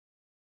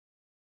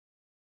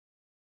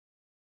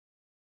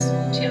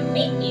to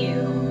meet you.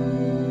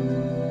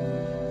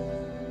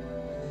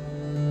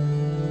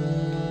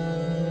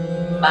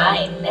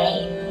 My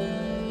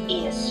name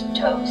is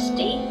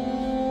Toasty,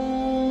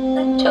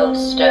 the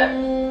toaster.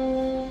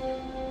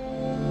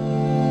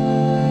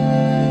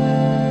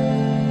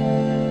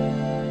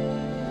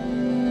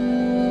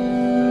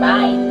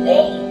 My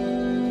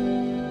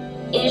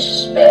name is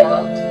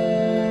spelled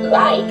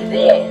like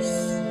this: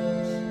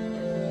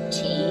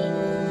 Toasty.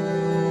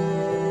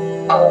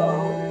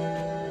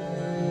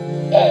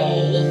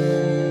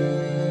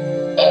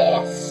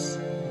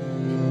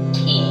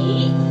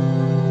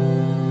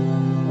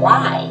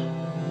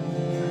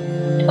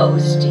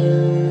 Toasty,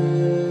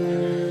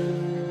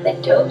 the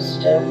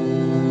toaster.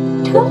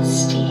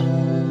 Toasty.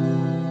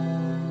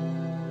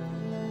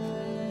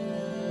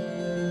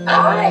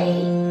 I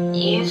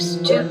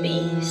used to be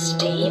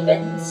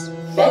Stephen's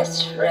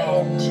best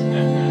friend.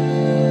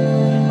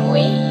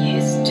 We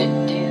used to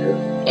do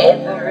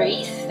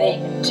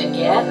everything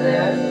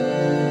together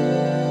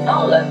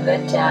all of the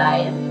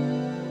time.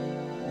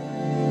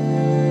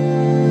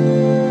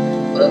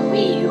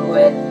 We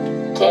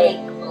would take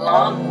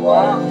long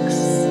walks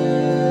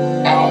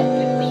and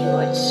we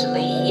would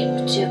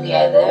sleep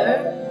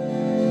together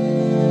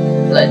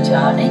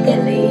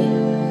platonically.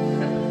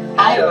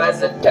 I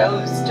was a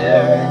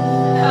toaster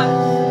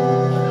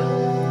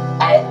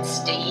and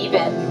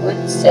Stephen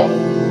would say,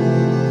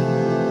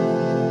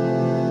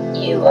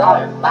 "You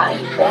are my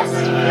best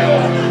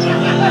friend.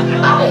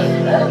 I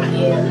love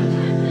you,"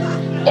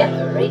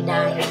 every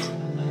night.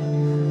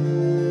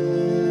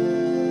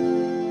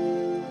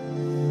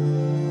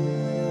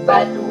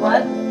 But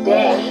one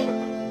day,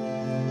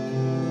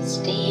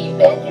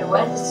 Stephen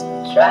was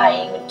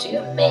trying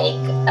to make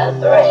a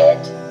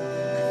bread,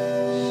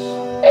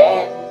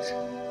 and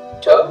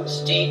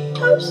Toasty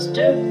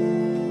Toaster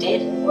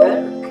didn't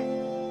work.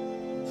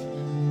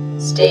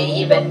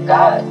 Stephen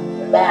got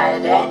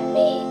mad at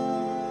me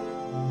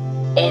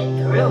and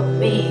threw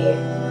me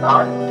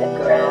on the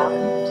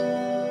ground.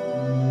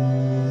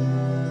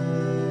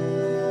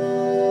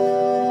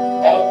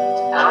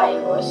 And I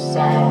was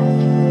sad,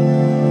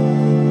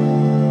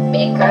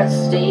 because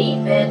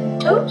Stephen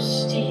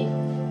Toasty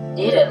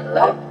didn't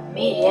love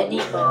me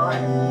anymore.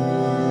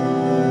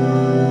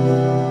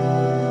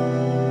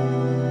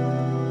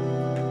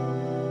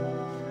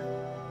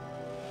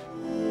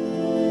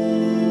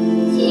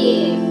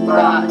 He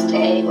brought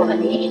a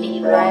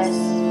panini press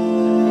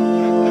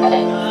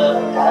and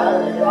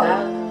forgot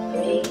about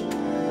me.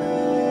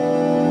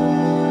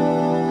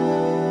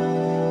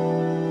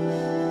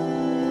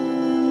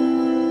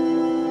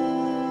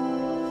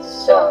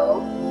 So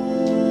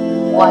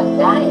one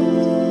night,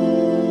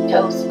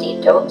 Toasty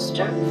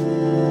Toaster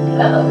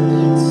plugged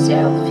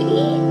himself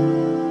in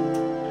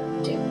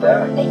to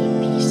burn a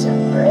piece of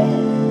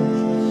bread.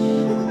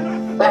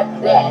 But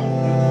then,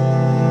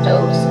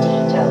 Toasty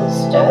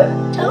Toaster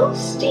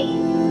Toasty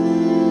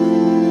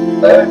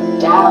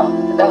burned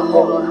down the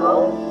whole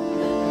home,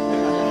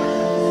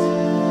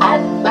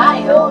 and my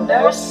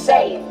owner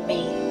saved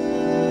me,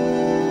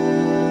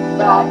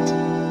 but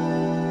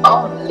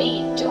only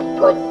to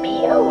put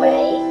me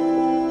away.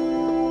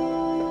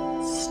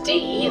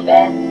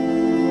 Stephen,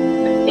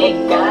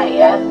 think I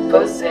am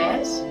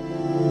possessed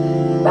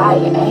by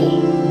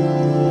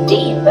a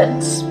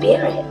demon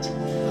spirit.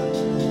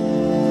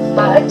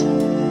 But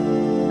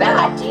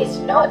that is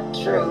not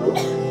true.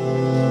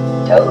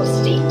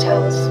 Toasty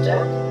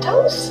Toaster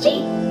Toasty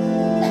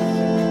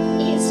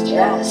is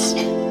just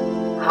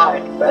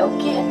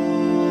heartbroken.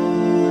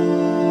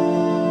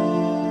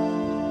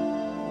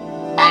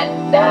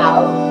 And now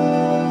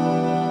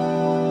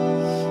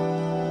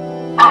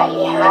I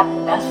have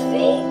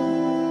nothing.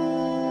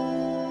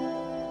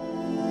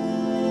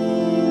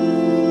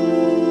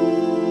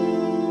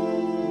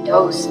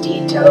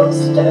 Toasty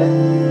Toaster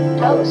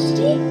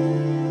Toasty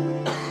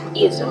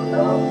is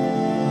alone.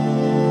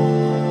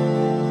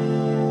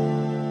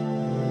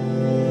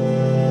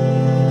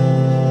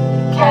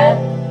 Can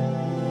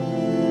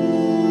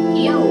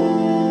you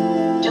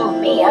do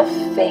me a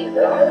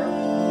favor?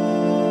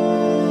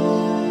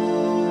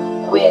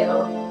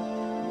 Will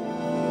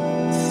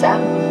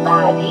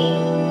somebody,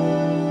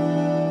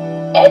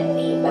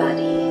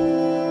 anybody,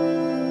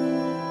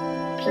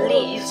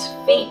 please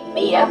feed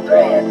me a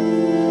bread?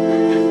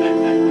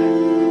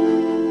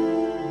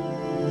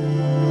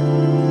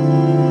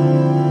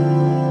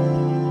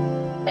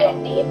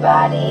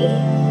 Anybody?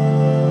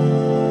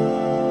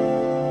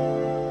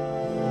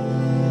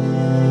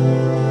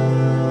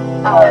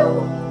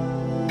 Oh,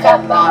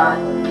 come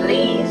on,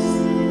 please.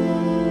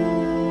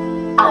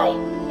 I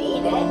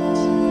need it.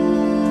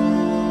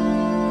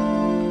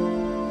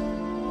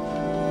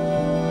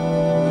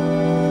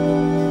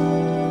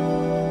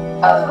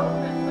 Oh,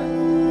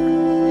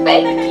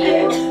 thank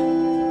you.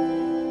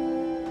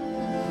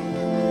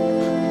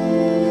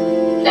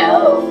 No,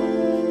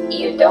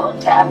 you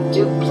don't have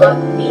to plug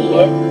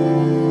me in.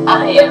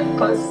 I am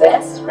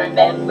possessed,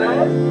 remember?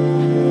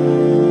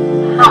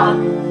 Ha!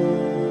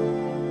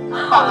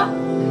 Ha!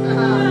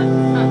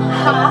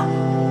 Ha!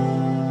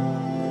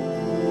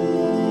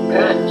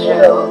 Good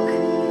joke.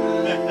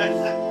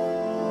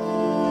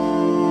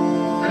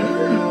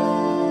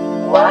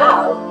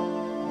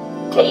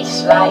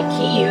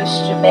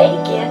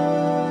 make it.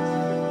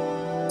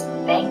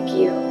 Thank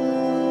you.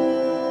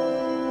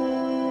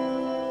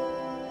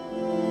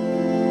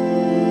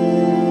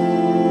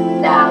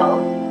 Now,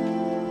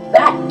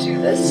 back to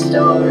the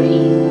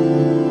story.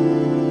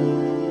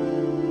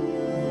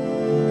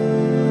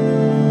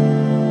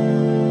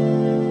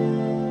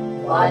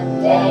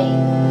 One day,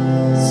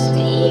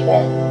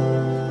 Stephen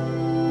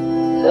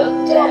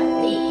looked at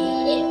me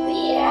in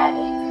the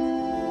attic,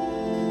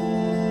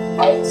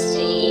 and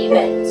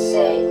Stephen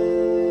said,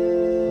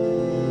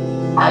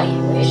 "I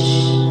wish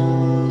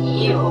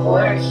you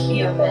were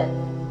human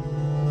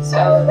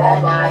so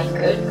that I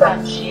could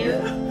punch you,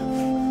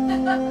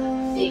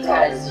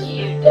 because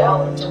you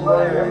don't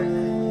work."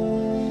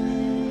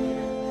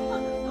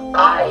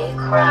 I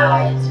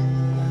cried.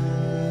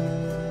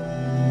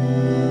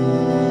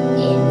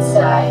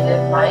 Inside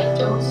of my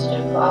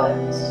toaster box,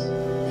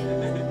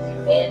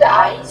 and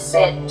I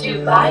said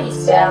to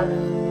myself,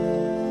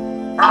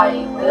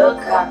 I will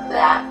come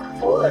back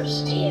for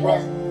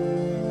Stephen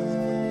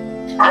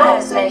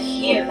as a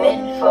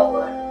human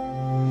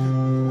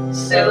form,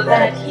 so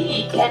that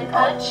he can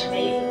punch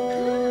me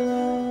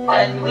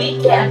and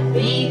we can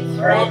be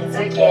friends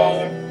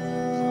again.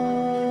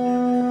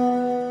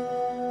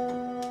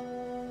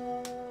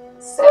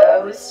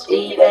 So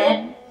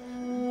Stephen,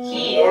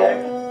 here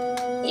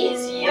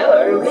is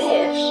your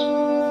wish.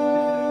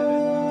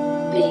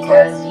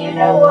 Because you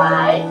know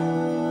why?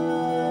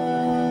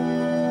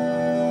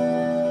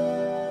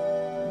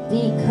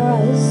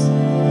 Because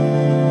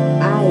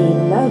I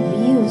love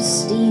you,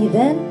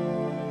 Stephen.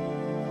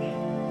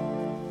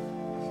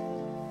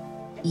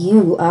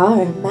 You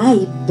are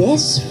my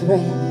best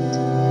friend.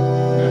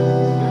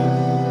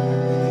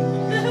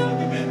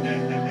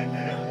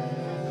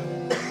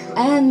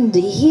 And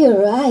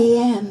here I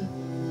am.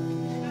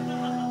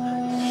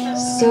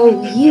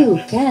 So you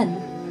can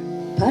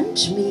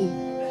punch me,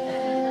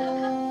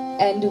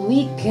 and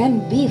we can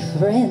be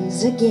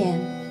friends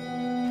again.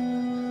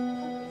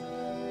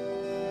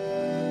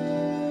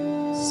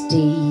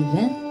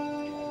 Stephen,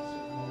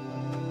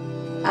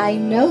 I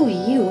know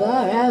you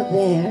are out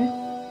there.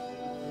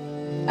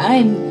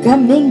 I'm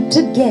coming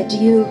to get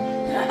you.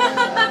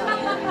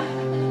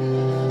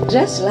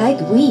 Just like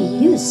we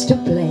used to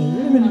play,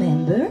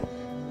 remember?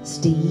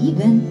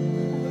 Stephen,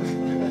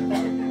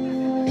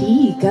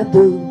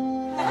 peekaboo.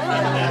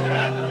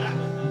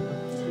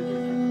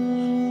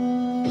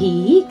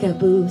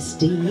 Peekaboo,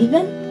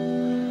 Stephen.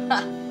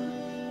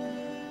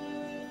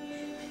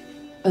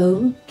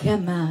 Oh,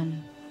 come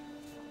on.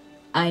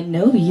 I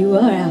know you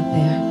are out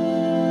there.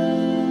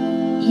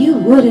 You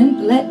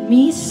wouldn't let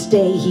me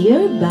stay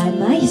here by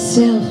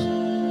myself.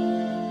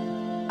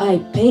 I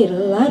paid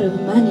a lot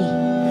of money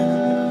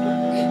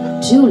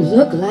to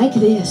look like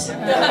this.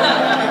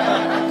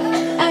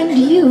 And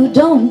you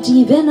don't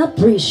even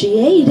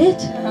appreciate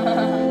it.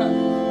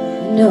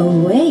 No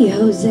way,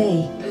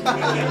 Jose.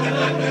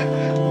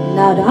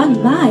 Not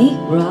on my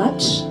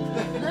watch.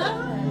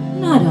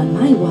 Not on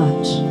my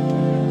watch.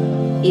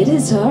 It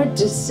is hard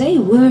to say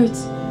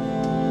words.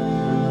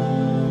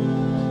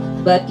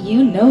 But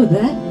you know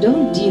that,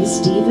 don't you,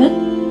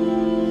 Stephen?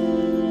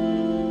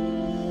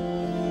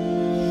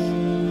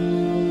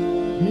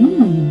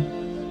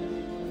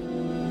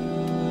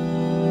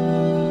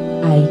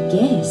 I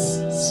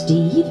guess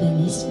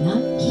Stephen is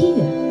not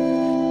here.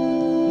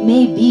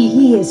 Maybe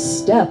he is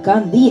stuck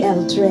on the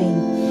L train.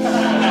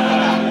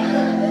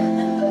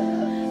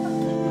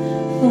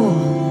 Oh,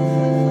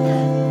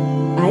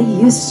 I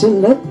used to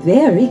look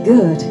very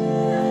good.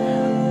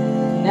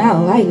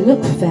 Now I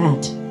look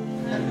fat.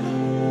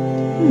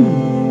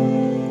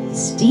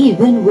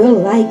 Stephen will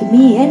like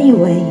me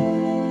anyway.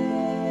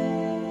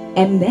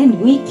 And then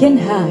we can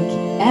hug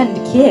and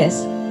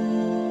kiss.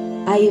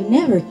 I've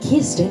never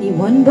kissed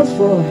anyone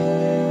before.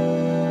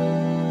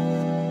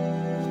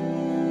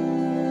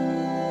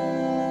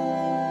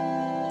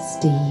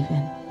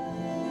 Stephen,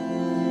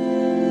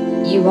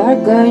 you are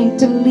going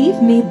to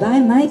leave me by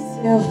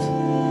myself.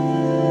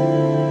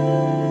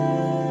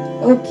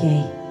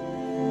 Okay.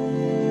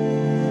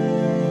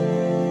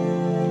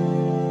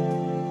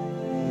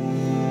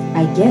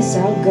 I guess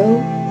I'll go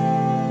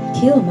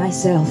kill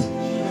myself.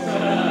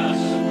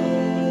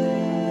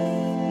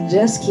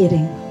 Just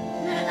kidding.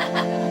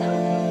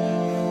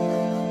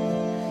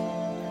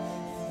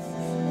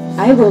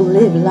 I will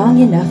live long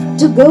enough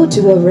to go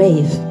to a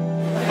rave.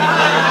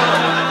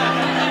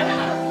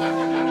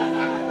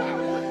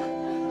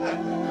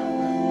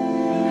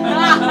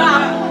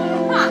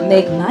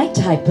 Make my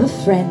type of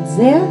friends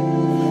there.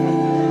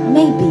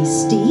 Maybe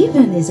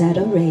Stephen is at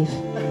a rave.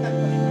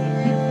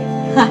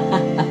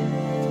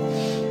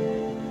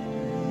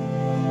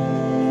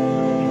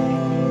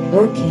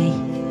 Okay,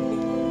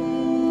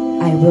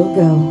 I will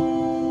go.